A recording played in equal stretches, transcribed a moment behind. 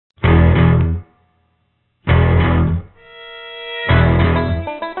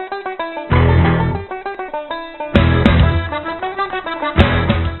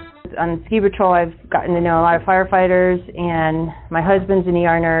on the ski patrol, I've gotten to know a lot of firefighters, and my husband's an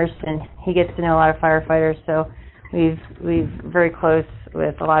ER nurse, and he gets to know a lot of firefighters, so we're very close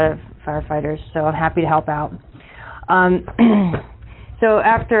with a lot of firefighters, so I'm happy to help out. So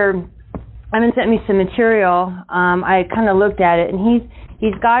after Evan sent me some material, I kind of looked at it, and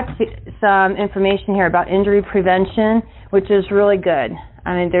he's got some information here about injury prevention, which is really good.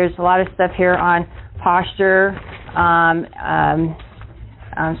 I mean, there's a lot of stuff here on posture,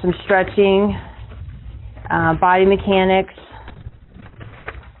 some stretching, body mechanics,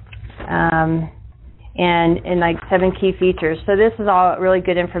 and like 7 key features. So this is all really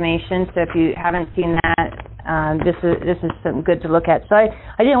good information. So if you haven't seen that, this is something good to look at. So I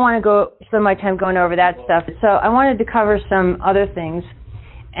didn't want to spend my time going over that stuff. So I wanted to cover some other things.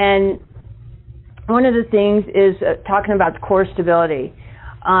 And one of the things is talking about the core stability.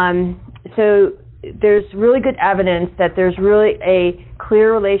 So there's really good evidence that there's really a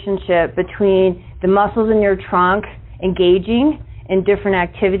clear relationship between the muscles in your trunk engaging in different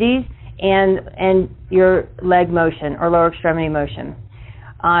activities and your leg motion or lower extremity motion.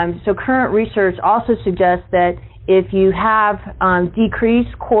 So current research also suggests that if you have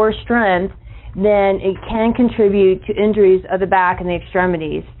decreased core strength, then it can contribute to injuries of the back and the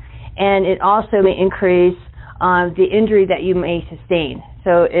extremities. And it also may increase the injury that you may sustain.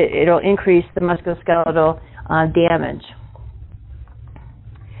 So it'll increase the musculoskeletal damage.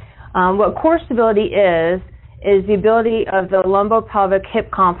 What core stability is the ability of the lumbopelvic hip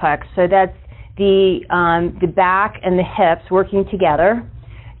complex. So that's the back and the hips working together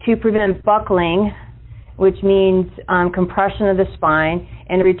to prevent buckling, which means compression of the spine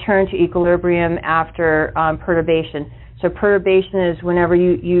and return to equilibrium after perturbation. So perturbation is whenever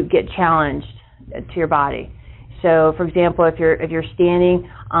you get challenged to your body. So, for example, if you're standing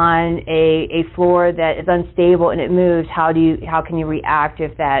on a floor that is unstable and it moves, how can you react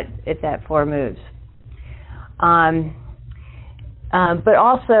if that floor moves? But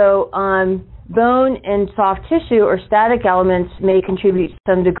also, bone and soft tissue or static elements may contribute to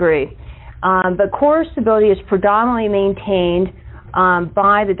some degree. But core stability is predominantly maintained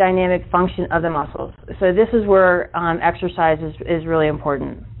by the dynamic function of the muscles. So this is where exercise is really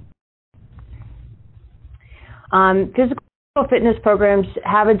important. Physical fitness programs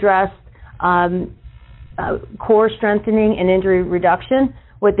have addressed core strengthening and injury reduction.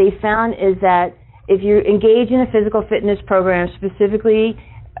 What they found is that if you engage in a physical fitness program specifically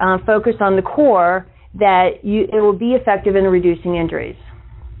focused on the core, that it will be effective in reducing injuries.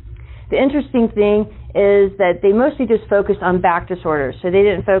 The interesting thing is that they mostly just focused on back disorders. So they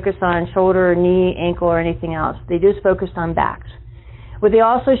didn't focus on shoulder, knee, ankle, or anything else. They just focused on backs. What they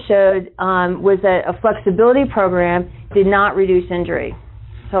also showed was that a flexibility program did not reduce injury.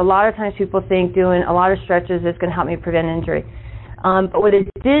 So a lot of times people think doing a lot of stretches is going to help me prevent injury. But what it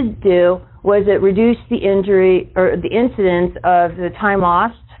did do was it reduced the injury or the incidence of the time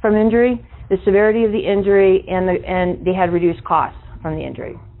lost from injury, the severity of the injury, and they had reduced costs from the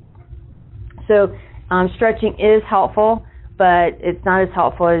injury. So stretching is helpful, but it's not as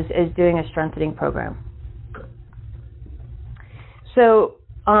helpful as doing a strengthening program. So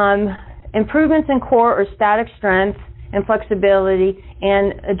improvements in core or static strength and flexibility,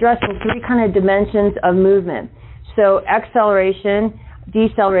 and addressing 3 kind of dimensions of movement. So acceleration,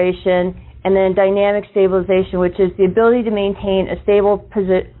 deceleration, and then dynamic stabilization, which is the ability to maintain a stable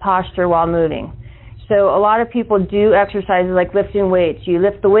posture while moving. So a lot of people do exercises like lifting weights. You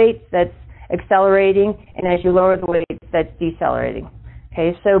lift the weight, that's accelerating, and as you lower the weight, that's decelerating.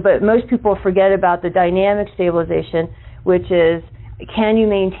 Okay, so but most people forget about the dynamic stabilization, which is can you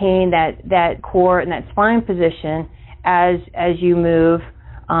maintain that core and that spine position as you move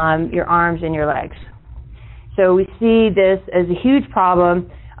your arms and your legs. So we see this as a huge problem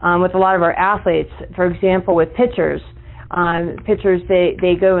with a lot of our athletes. For example, with pitchers. Pitchers,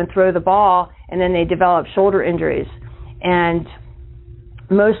 they go and throw the ball, and then they develop shoulder injuries. And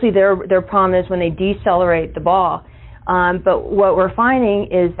mostly their problem is when they decelerate the ball. But what we're finding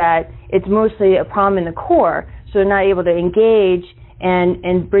is that it's mostly a problem in the core, so they're not able to engage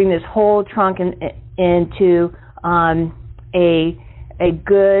and bring this whole trunk into a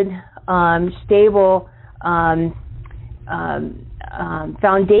good, stable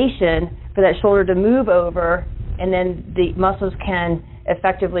foundation for that shoulder to move over, and then the muscles can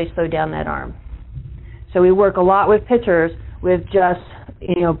effectively slow down that arm. So we work a lot with pitchers with just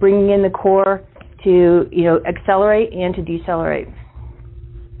bringing in the core to accelerate and to decelerate,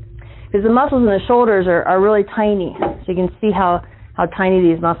 because the muscles in the shoulders are really tiny. So you can see how tiny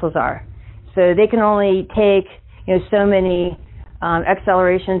these muscles are. So they can only take so many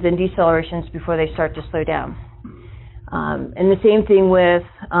accelerations and decelerations before they start to slow down. And the same thing with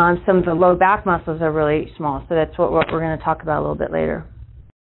some of the low back muscles are really small, so that's what we're going to talk about a little bit later.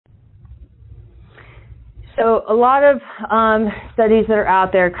 So a lot of studies that are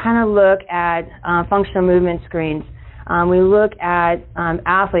out there kind of look at functional movement screens. We look at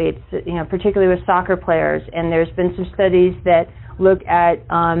athletes, particularly with soccer players, and there's been some studies that look at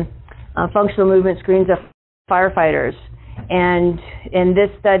functional movement screens of firefighters. And in this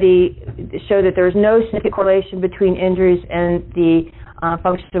study showed that there was no significant correlation between injuries and the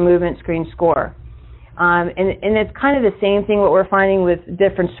functional movement screen score. And it's kind of the same thing what we're finding with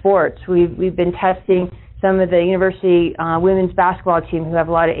different sports. We've been testing some of the university women's basketball team who have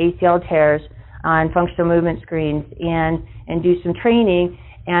a lot of ACL tears on functional movement screens and do some training,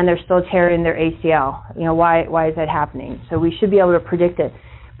 and they're still tearing their ACL. Why is that happening? So we should be able to predict it.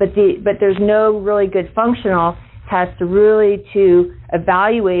 But there's no really good functional test to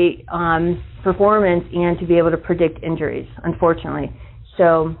evaluate performance and to be able to predict injuries, unfortunately.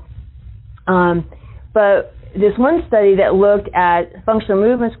 So, but this one study that looked at functional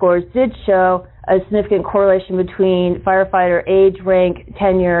movement scores did show a significant correlation between firefighter age, rank,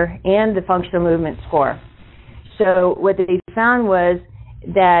 tenure, and the functional movement score. So what they found was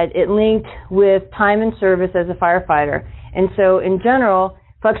that it linked with time in service as a firefighter. And so in general,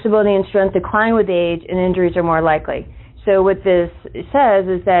 flexibility and strength decline with age and injuries are more likely. So what this says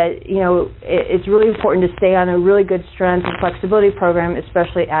is that, it's really important to stay on a really good strength and flexibility program,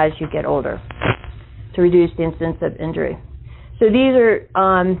 especially as you get older, to reduce the incidence of injury. So these are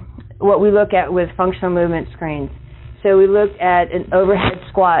what we look at with functional movement screens. So we looked at an overhead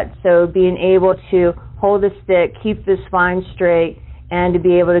squat, so being able to hold the stick, keep the spine straight, and to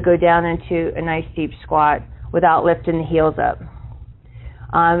be able to go down into a nice deep squat without lifting the heels up.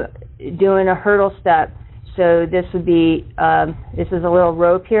 Doing a hurdle step, so this would be, this is a little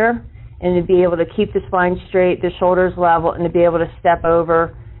rope here, and to be able to keep the spine straight, the shoulders level, and to be able to step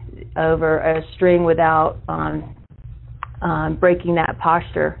over a string without breaking that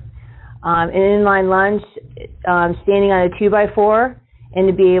posture. An inline lunge, standing on a 2x4, and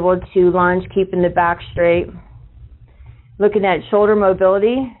to be able to lunge, keeping the back straight. Looking at shoulder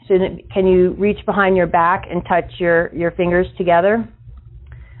mobility, so can you reach behind your back and touch your fingers together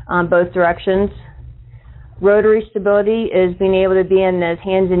both directions. Rotary stability is being able to be in this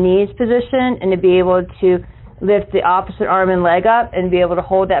hands and knees position and to be able to lift the opposite arm and leg up and be able to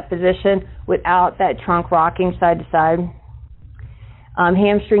hold that position without that trunk rocking side to side.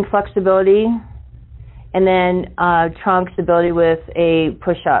 Hamstring flexibility, and then trunk stability with a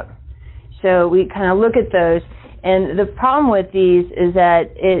push-up. So we kind of look at those, and the problem with these is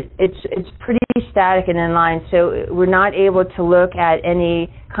that it's pretty static and in line, so we're not able to look at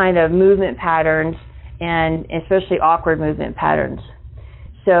any kind of movement patterns, and especially awkward movement patterns.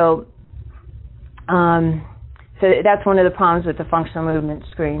 So, so that's one of the problems with the functional movement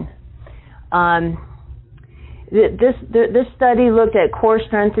screen. This study looked at core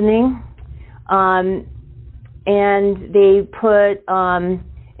strengthening, and they put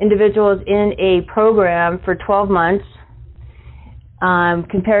individuals in a program for 12 months,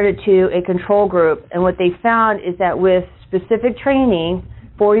 compared it to a control group. And what they found is that with specific training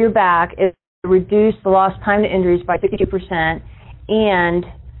for your back, it reduced the lost time to injuries by 52% and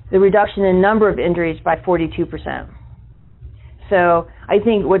the reduction in number of injuries by 42%. So I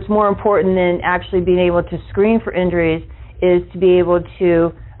think what's more important than actually being able to screen for injuries is to be able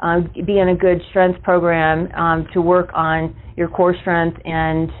to be in a good strength program to work on your core strength,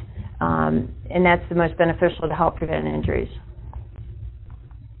 and that's the most beneficial to help prevent injuries.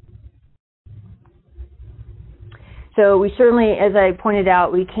 So we certainly, as I pointed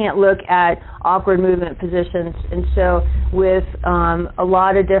out, we can't look at awkward movement positions, and so with a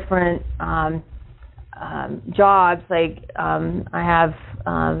lot of different jobs, like I have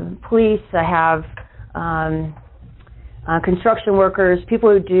police, I have construction workers, people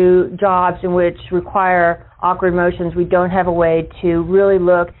who do jobs in which require awkward motions, we don't have a way to really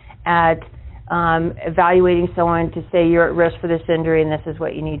look at evaluating someone to say you're at risk for this injury and this is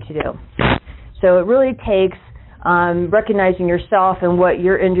what you need to do. So it really takes recognizing yourself and what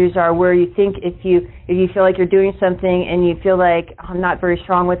your injuries are, where you think if you feel like you're doing something and you feel like I'm not very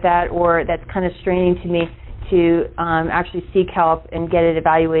strong with that, or that's kind of straining to me, to actually seek help and get it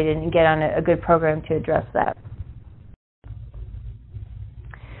evaluated and get on a good program to address that.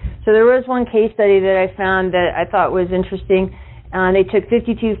 So there was one case study that I found that I thought was interesting. They took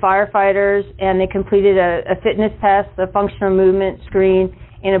 52 firefighters and they completed a fitness test, a functional movement screen,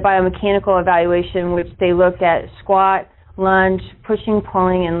 and a biomechanical evaluation, which they looked at squat, lunge, pushing,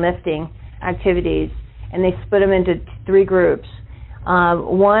 pulling, and lifting activities. And they split them into 3 groups.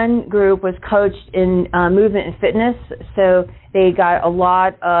 One group was coached in movement and fitness, so they got a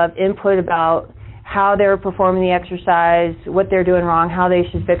lot of input about how they were performing the exercise, what they're doing wrong, how they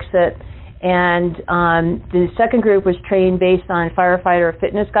should fix it. And the second group was trained based on firefighter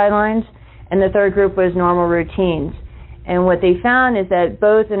fitness guidelines, and the third group was normal routines. And what they found is that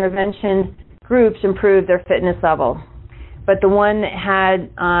both intervention groups improved their fitness level. But the one that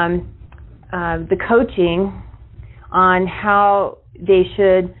had the coaching on how they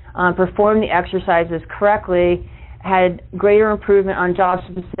should perform the exercises correctly had greater improvement on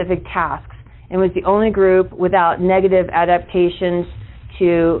job-specific tasks, and was the only group without negative adaptations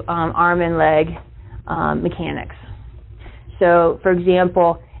to arm and leg mechanics. So, for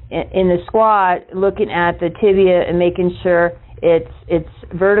example, in the squat, looking at the tibia and making sure it's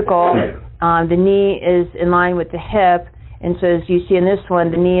vertical, the knee is in line with the hip, and so as you see in this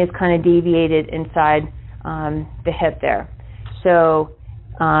one, the knee is kind of deviated inside the hip there. So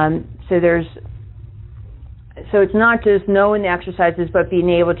it's not just knowing the exercises, but being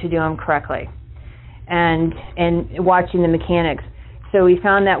able to do them correctly, and watching the mechanics. So we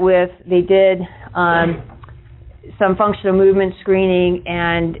found that they did some functional movement screening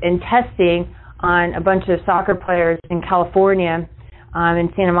and testing on a bunch of soccer players in California, in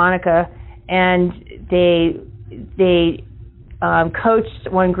Santa Monica, and they coached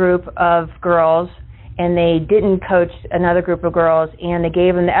one group of girls, and they didn't coach another group of girls, and they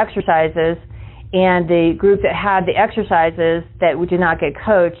gave them the exercises, and the group that had the exercises that did not get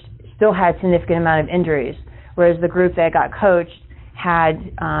coached still had significant amount of injuries, whereas the group that got coached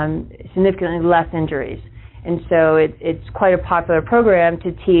had significantly less injuries. And so it's quite a popular program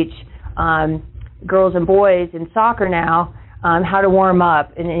to teach girls and boys in soccer now how to warm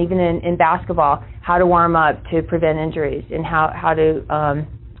up, and even in basketball, how to warm up to prevent injuries, and how to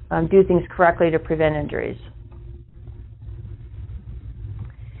do things correctly to prevent injuries.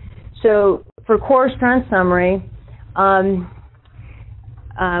 So for core strength summary, core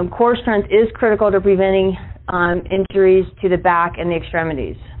strength is critical to preventing injuries to the back and the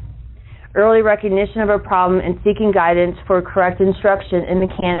extremities. Early recognition of a problem and seeking guidance for correct instruction in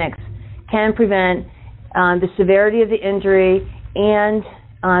mechanics can prevent the severity of the injury and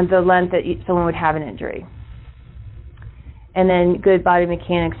the length that someone would have an injury. And then good body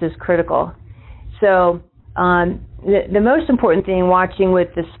mechanics is critical. So the most important thing watching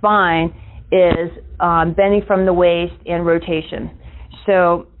with the spine is bending from the waist and rotation.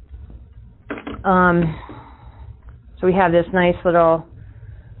 So we have this nice little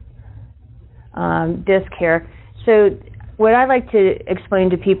disc here. So what I like to explain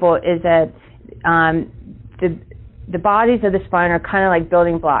to people is that the bodies of the spine are kind of like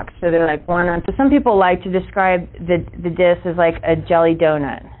building blocks. So they're like one on. So some people like to describe the disc as like a jelly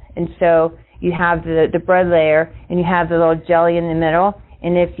donut. And so you have the bread layer, and you have the little jelly in the middle.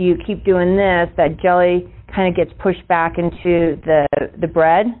 And if you keep doing this, that jelly kind of gets pushed back into the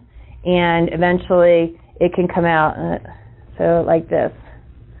bread, and eventually it can come out. So like this.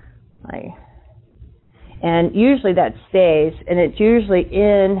 And usually that stays, and it's usually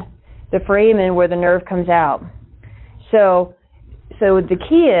in the foramen where the nerve comes out. So the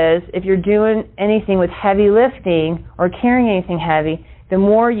key is, if you're doing anything with heavy lifting or carrying anything heavy, the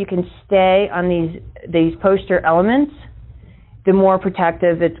more you can stay on these posterior elements, the more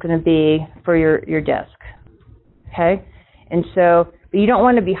protective it's going to be for your disc. Okay? And so, but you don't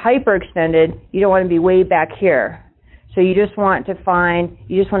want to be hyperextended. You don't want to be way back here. So you just want to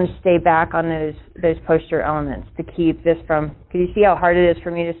stay back on those posterior elements to keep this from, can you see how hard it is for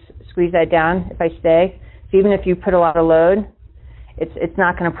me to squeeze that down if I stay? So even if you put a lot of load, it's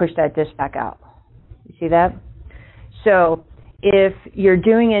not going to push that disc back out. You see that? So if you're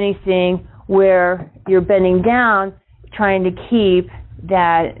doing anything where you're bending down, trying to keep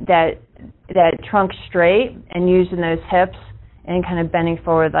that trunk straight and using those hips and kind of bending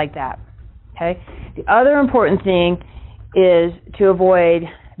forward like that. Okay? The other important thing is to avoid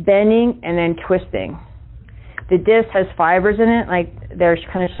bending and then twisting. The disc has fibers in it, like they're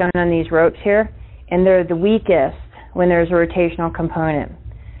kind of shown on these ropes here, and they're the weakest when there's a rotational component.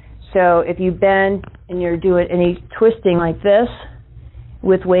 So if you bend and you're doing any twisting like this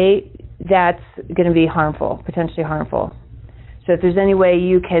with weight, that's going to be harmful, potentially harmful. So if there's any way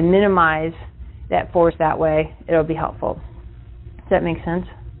you can minimize that force that way, it'll be helpful. Does that make sense?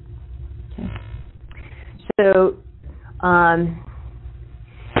 Okay. So,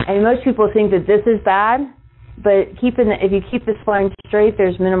 and most people think that this is bad, but if you keep the spine straight,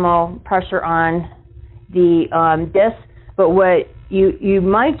 there's minimal pressure on the disc. But what you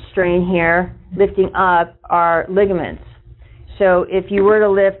might strain here, lifting up, are ligaments. So if you were to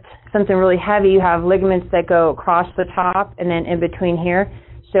lift something really heavy, you have ligaments that go across the top and then in between here.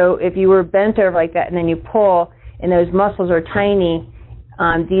 So if you were bent over like that and then you pull, and those muscles are tiny,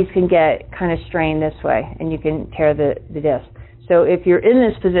 these can get kind of strained this way, and you can tear the disc. So if you're in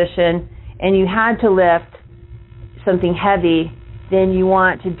this position and you had to lift something heavy, then you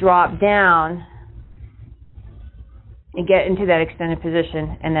want to drop down and get into that extended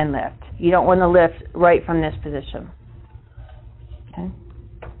position and then lift. You don't want to lift right from this position. Okay.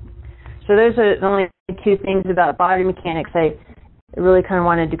 So those are the only two things about body mechanics I really kind of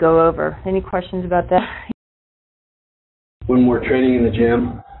wanted to go over. Any questions about that? When we're training in the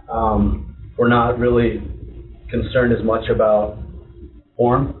gym, we're not really concerned as much about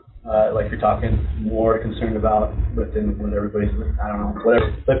form, like you're talking, more concerned about lifting when everybody's, I don't know,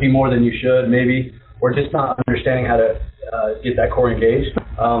 whatever, lifting more than you should, maybe. We're just not understanding how to get that core engaged.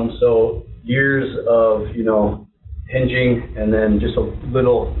 So years of, hinging and then just a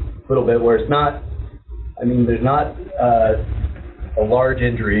little bit where it's not, there's not a large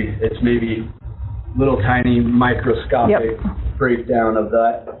injury. It's maybe little tiny microscopic breakdown of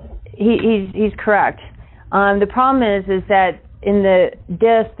that. He's correct. The problem is that in the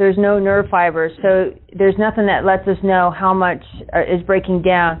disc there's no nerve fibers, so there's nothing that lets us know how much is breaking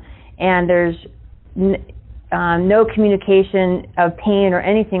down, and there's no communication of pain or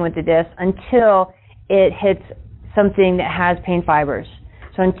anything with the disc until it hits something that has pain fibers.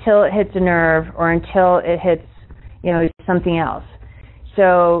 So until it hits a nerve or until it hits, something else.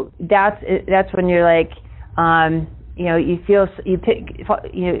 So that's when you're like, you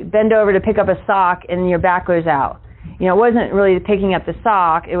bend over to pick up a sock and your back goes out. It wasn't really picking up the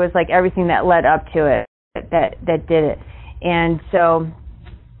sock. It was like everything that led up to it that did it. And so,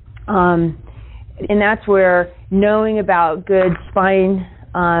 and that's where knowing about good spine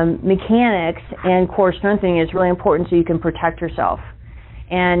mechanics and core strengthening is really important, so you can protect yourself.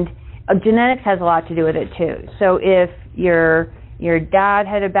 And genetics has a lot to do with it too. So if your dad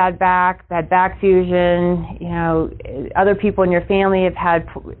had a bad back fusion, other people in your family have had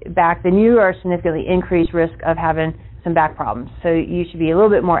back, then you are significantly increased risk of having some back problems. So you should be a little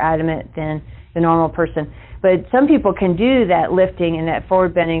bit more adamant than the normal person. But some people can do that lifting and that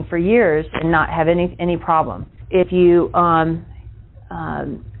forward bending for years and not have any problem. If you have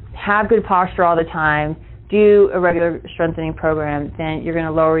good posture all the time, do a regular strengthening program, then you're going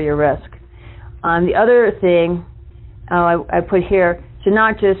to lower your risk. The other thing I put here, so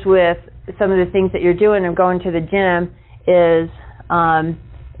not just with some of the things that you're doing and going to the gym, is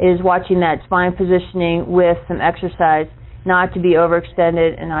watching that spine positioning with some exercise, not to be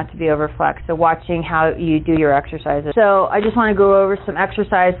overextended and not to be overflexed. So watching how you do your exercises. So I just want to go over some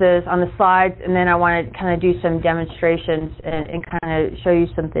exercises on the slides, and then I want to kind of do some demonstrations and kind of show you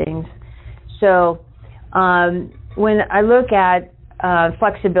some things. So when I look at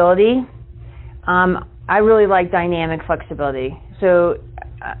flexibility, I really like dynamic flexibility. So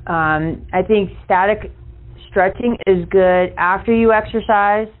I think static stretching is good after you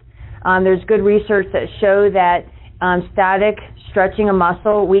exercise. There's good research that show that static stretching a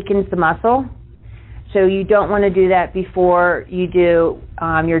muscle weakens the muscle. So you don't want to do that before you do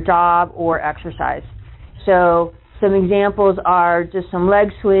your job or exercise. So some examples are just some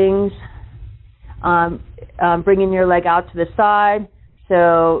leg swings, bringing your leg out to the side.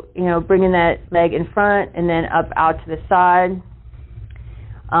 So, bringing that leg in front and then up out to the side.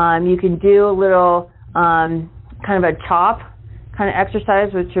 You can do a little kind of a chop kind of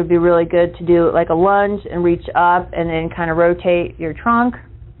exercise, which would be really good to do, like a lunge and reach up and then kind of rotate your trunk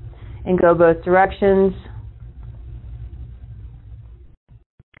and go both directions.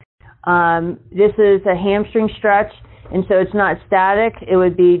 This is a hamstring stretch, and so it's not static. It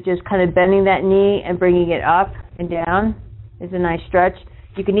would be just kind of bending that knee and bringing it up and down. Is a nice stretch.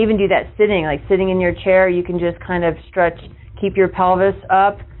 You can even do that sitting, like sitting in your chair. You can just kind of stretch, keep your pelvis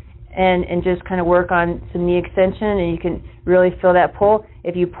up, and just kind of work on some knee extension, and you can really feel that pull.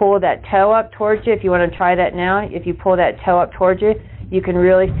 If you pull that toe up towards you, if you want to try that now, if you pull that toe up towards you, you can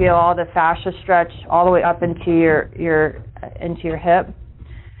really feel all the fascia stretch all the way up into your hip.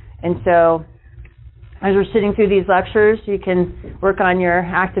 And so, as we're sitting through these lectures, you can work on your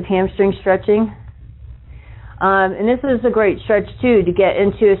active hamstring stretching. And this is a great stretch, too, to get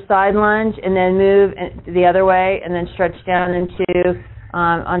into a side lunge and then move the other way and then stretch down into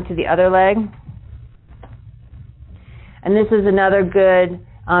onto the other leg. And this is another good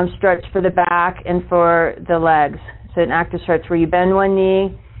stretch for the back and for the legs. So an active stretch where you bend one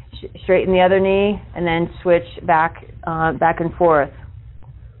knee, straighten the other knee, and then switch back and forth.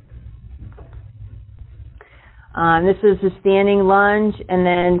 This is a standing lunge and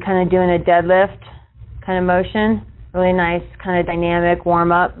then kind of doing a deadlift kind of motion. Really nice kind of dynamic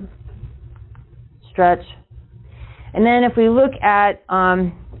warm up stretch. And then if we look at,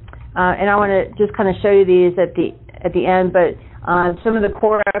 and I want to just kind of show you these at the end, but some of the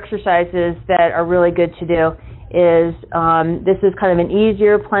core exercises that are really good to do is, this is kind of an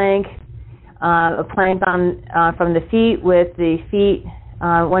easier plank, a plank on from the feet with the feet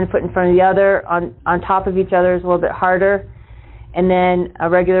one foot in front of the other on top of each other is a little bit harder, and then a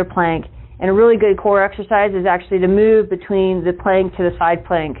regular plank. And a really good core exercise is actually to move between the plank to the side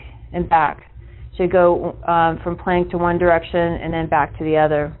plank and back. So you go from plank to one direction and then back to the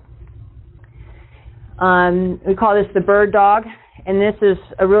other. We call this the bird dog, and this is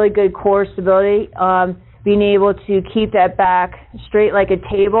a really good core stability, being able to keep that back straight like a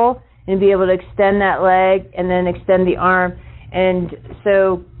table and be able to extend that leg and then extend the arm. And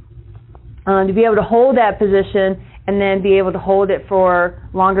so to be able to hold that position and then be able to hold it for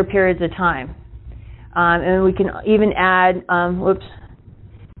longer periods of time. And we can even add,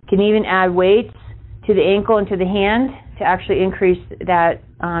 weights to the ankle and to the hand to actually increase that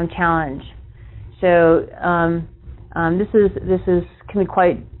challenge. So this can be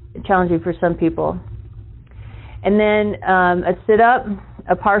quite challenging for some people. And then a sit-up,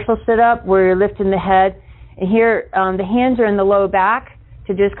 a partial sit-up where you're lifting the head. And here the hands are in the low back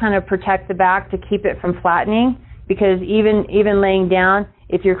to just kind of protect the back to keep it from flattening, because even laying down,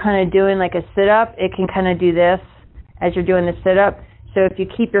 if you're kind of doing like a sit-up, it can kind of do this as you're doing the sit-up. So if you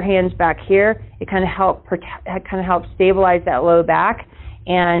keep your hands back here, it kind of helps stabilize that low back,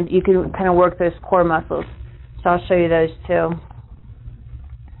 and you can kind of work those core muscles. So I'll show you those too.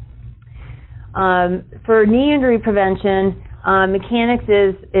 For knee injury prevention, mechanics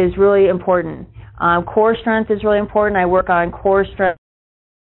is really important. Core strength is really important. I work on core strength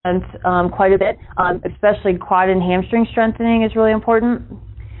quite a bit, especially quad and hamstring strengthening is really important.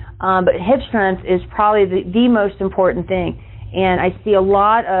 But hip strength is probably the most important thing. And I see a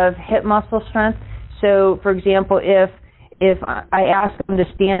lot of hip muscle strength. So, for example, if I ask them to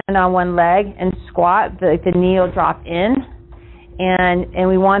stand on one leg and squat, the knee will drop in, and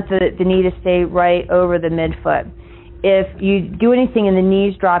we want the knee to stay right over the midfoot. If you do anything and the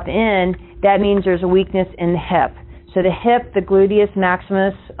knees drop in, that means there's a weakness in the hip. So the hip, the gluteus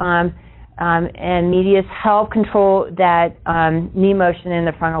maximus, and medius help control that knee motion in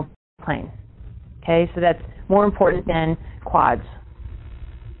the frontal plane. Okay, so that's more important than quads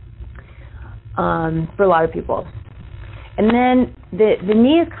for a lot of people. And then the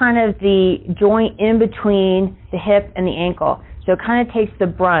knee is kind of the joint in between the hip and the ankle. So it kind of takes the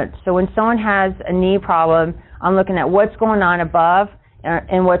brunt. So when someone has a knee problem, I'm looking at what's going on above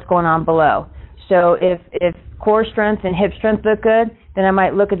and what's going on below. So if core strength and hip strength look good, then I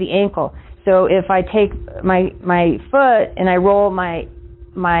might look at the ankle. So if I take my foot and I roll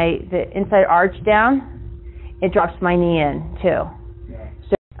the inside arch down, it drops my knee in too. Yeah.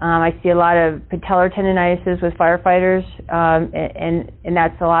 So I see a lot of patellar tendinitis with firefighters, and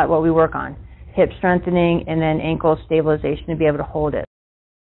that's a lot what we work on. Hip strengthening and then ankle stabilization to be able to hold it.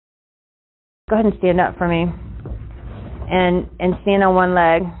 Go ahead and stand up for me. And stand on one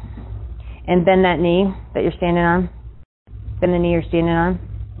leg and bend that knee that you're standing on. Bend the knee you're standing on.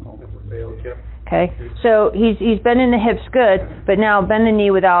 Okay. So he's bending the hips good, but now bend the knee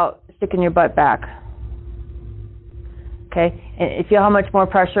without sticking your butt back. Okay. And feel how much more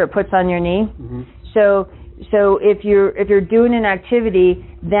pressure it puts on your knee. Mm-hmm. So if you're doing an activity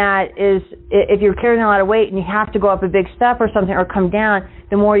that is, if you're carrying a lot of weight and you have to go up a big step or something or come down,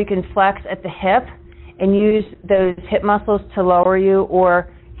 the more you can flex at the hip and use those hip muscles to lower you or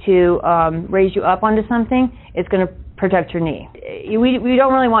to raise you up onto something, it's going to protect your knee. We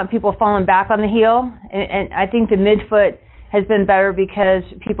don't really want people falling back on the heel, and I think the midfoot has been better because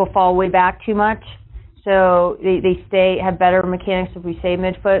people fall way back too much. So they have better mechanics if we say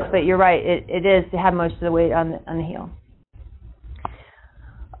midfoot, but you're right, it is to have most of the weight on the heel.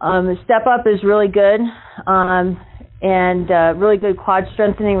 The step up is really good, and really good quad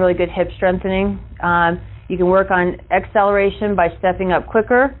strengthening, really good hip strengthening. You can work on acceleration by stepping up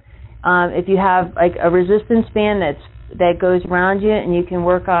quicker. If you have like a resistance band that goes around you, and you can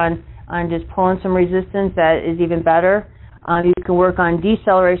work on just pulling some resistance, that is even better. You can work on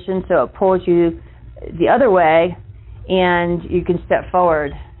deceleration, so it pulls you the other way, and you can step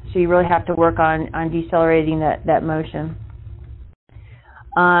forward. So you really have to work on decelerating that motion.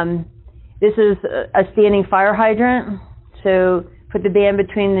 This is a standing fire hydrant. So put the band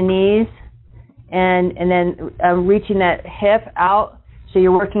between the knees, and then reaching that hip out. So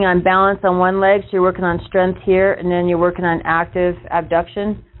you're working on balance on one leg, so you're working on strength here, and then you're working on active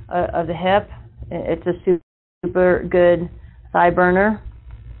abduction of the hip. It's a super good thigh burner.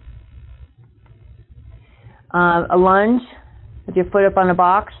 A lunge with your foot up on a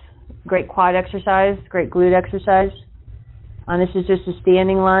box, great quad exercise, great glute exercise. This is just a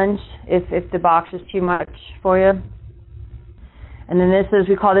standing lunge if the box is too much for you. And then this is,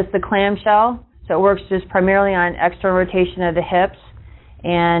 we call this the clamshell. So it works just primarily on external rotation of the hips,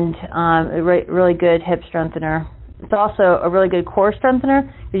 and a really good hip strengthener. It's also a really good core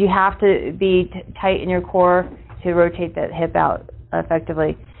strengthener because you have to be tight in your core to rotate that hip out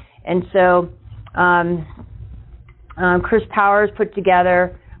effectively. And so Chris Powers put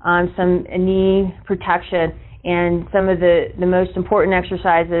together some knee protection, and some of the most important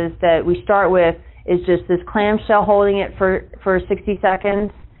exercises that we start with is just this clamshell, holding it for 60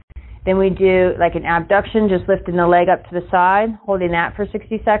 seconds. Then we do like an abduction, just lifting the leg up to the side, holding that for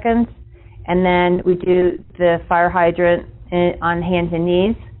 60 seconds. And then we do the fire hydrant on hands and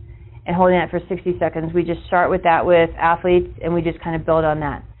knees and holding that for 60 seconds. We just start with that with athletes, and we just kind of build on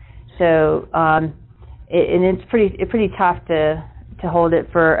that. So, and it's pretty tough to hold it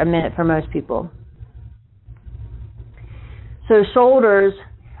for a minute for most people. So shoulders,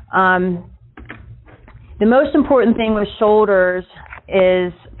 the most important thing with shoulders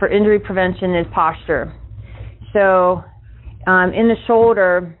is, for injury prevention, is posture. So in the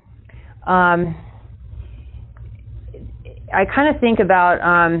shoulder, I kind of think about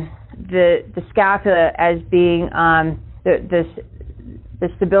the scapula as being the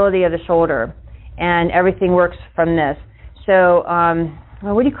stability of the shoulder, and everything works from this. So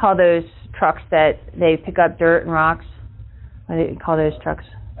what do you call those trucks that they pick up dirt and rocks? What do you call those trucks?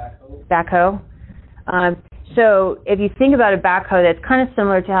 Backhoe. So if you think about a backhoe, that's kind of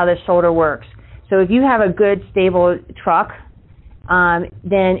similar to how the shoulder works. So if you have a good, stable truck,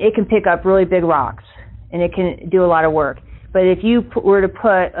 then it can pick up really big rocks, and it can do a lot of work. But if you were to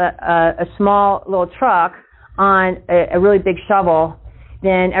put a small little truck on a really big shovel,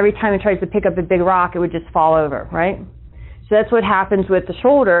 then every time it tries to pick up a big rock, it would just fall over, right? So that's what happens with the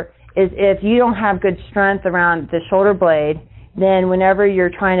shoulder, is if you don't have good strength around the shoulder blade, then whenever you're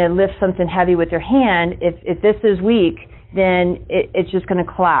trying to lift something heavy with your hand, if this is weak, then it's just going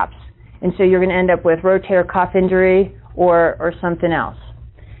to collapse. And so you're going to end up with rotator cuff injury or something else.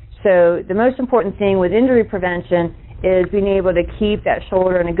 So the most important thing with injury prevention is being able to keep that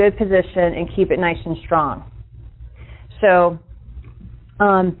shoulder in a good position and keep it nice and strong. So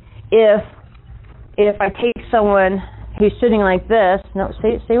if I take someone who's sitting like this, no,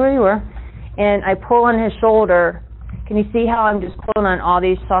 stay where you were, and I pull on his shoulder, can you see how I'm just pulling on all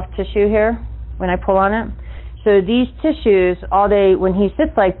these soft tissue here when I pull on it? So these tissues, when he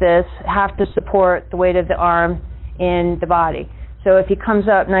sits like this, have to support the weight of the arm in the body. So if he comes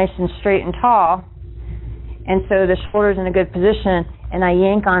up nice and straight and tall, and so the shoulder's in a good position, and I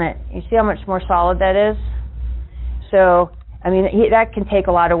yank on it, you see how much more solid that is? So, I mean, that can take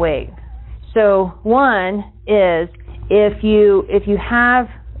a lot of weight. So one is, if you have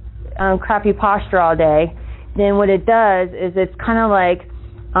crappy posture all day, then what it does is it's kind of like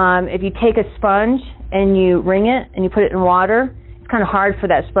if you take a sponge and you wring it and you put it in water, it's kind of hard for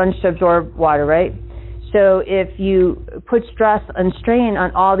that sponge to absorb water, right? So if you put stress and strain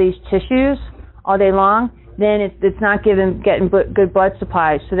on all these tissues all day long, then it's not getting good blood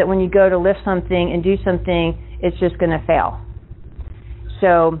supply, so that when you go to lift something and do something, it's just going to fail.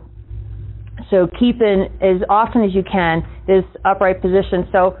 So keeping as often as you can this upright position.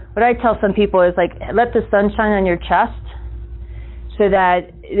 So what I tell some people is, like, let the sun shine on your chest so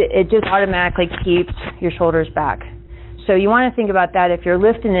that it just automatically keeps your shoulders back. So you want to think about that if you're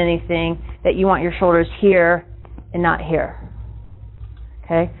lifting anything, that you want your shoulders here and not here.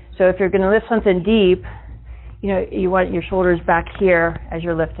 Okay? So if you're going to lift something deep, you want your shoulders back here as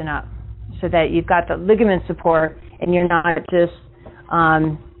you're lifting up, so that you've got the ligament support and you're not just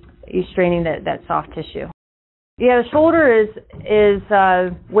you're straining that soft tissue. Yeah, the shoulder is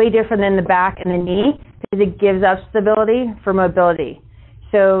way different than the back and the knee, because it gives up stability for mobility.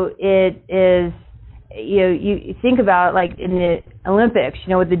 So it is, you think about, like, in the Olympics,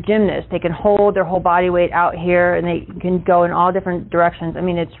 with the gymnasts, they can hold their whole body weight out here and they can go in all different directions. I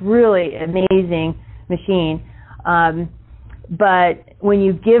mean, it's really an amazing machine. But when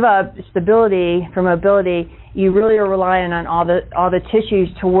you give up stability for mobility, you really are relying on all the tissues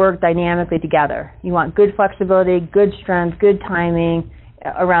to work dynamically together. You want good flexibility, good strength, good timing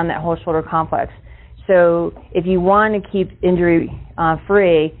around that whole shoulder complex. So if you want to keep injury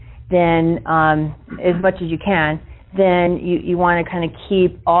free, then as much as you can, then you want to kind of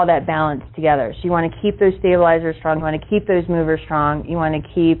keep all that balance together. So you want to keep those stabilizers strong, you want to keep those movers strong, you want to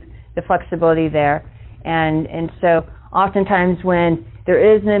keep the flexibility there. And so oftentimes when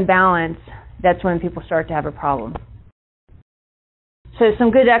there is an imbalance, that's when people start to have a problem. So some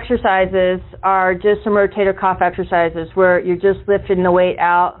good exercises are just some rotator cuff exercises where you're just lifting the weight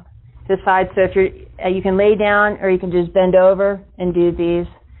out decide. So if you can lay down or you can just bend over and do these,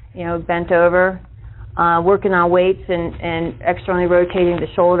 bent over, working on weights and externally rotating the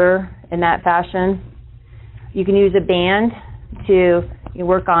shoulder in that fashion. You can use a band to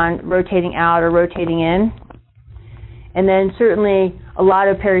work on rotating out or rotating in. And then certainly a lot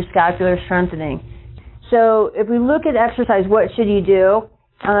of periscapular strengthening. So if we look at exercise, what should you do?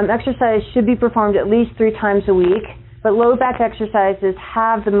 Exercise should be performed at least 3 times a week, but low back exercises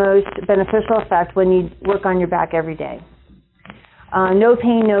have the most beneficial effect when you work on your back every day. No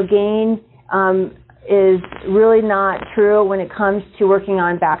pain, no gain is really not true when it comes to working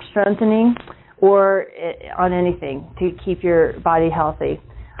on back strengthening or on anything to keep your body healthy,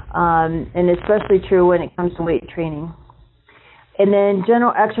 and especially true when it comes to weight training. And then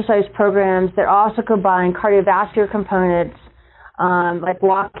general exercise programs that also combine cardiovascular components, like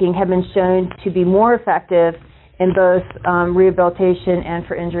walking, have been shown to be more effective in both rehabilitation and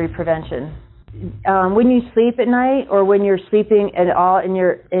for injury prevention. When you sleep at night or when you're sleeping at all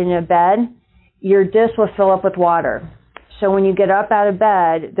in a bed, your discs will fill up with water. So when you get up out of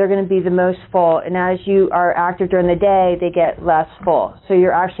bed, they're going to be the most full. And as you are active during the day, they get less full. So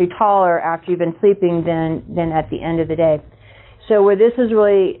you're actually taller after you've been sleeping than at the end of the day. So where this is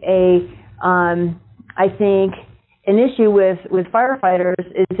really I think, an issue with firefighters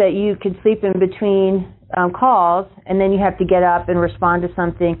is that you can sleep in between calls, and then you have to get up and respond to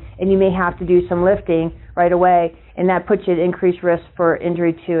something, and you may have to do some lifting right away, and that puts you at increased risk for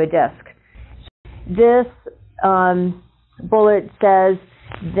injury to a disc. This bullet says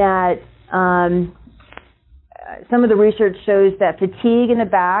that some of the research shows that fatigue in the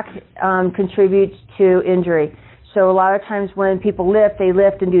back contributes to injury. So a lot of times when people lift, they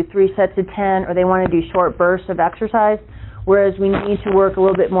lift and do 3 sets of 10, or they want to do short bursts of exercise, whereas we need to work a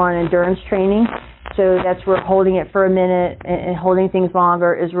little bit more on endurance training. So that's where holding it for a minute and holding things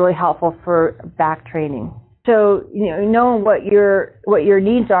longer is really helpful for back training. So, knowing what your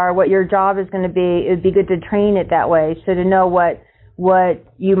needs are, what your job is going to be, it would be good to train it that way. So to know what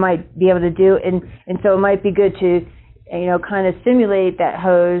you might be able to do, and so it might be good to kind of simulate that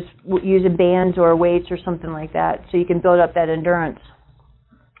hose using bands or weights or something like that, so you can build up that endurance.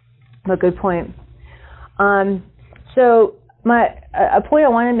 A good point. So a point I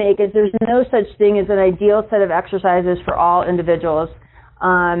want to make is there's no such thing as an ideal set of exercises for all individuals.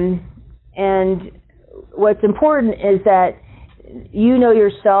 And what's important is that you know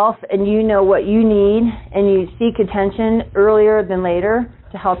yourself and you know what you need, and you seek attention earlier than later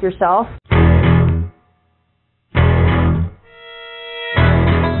to help yourself.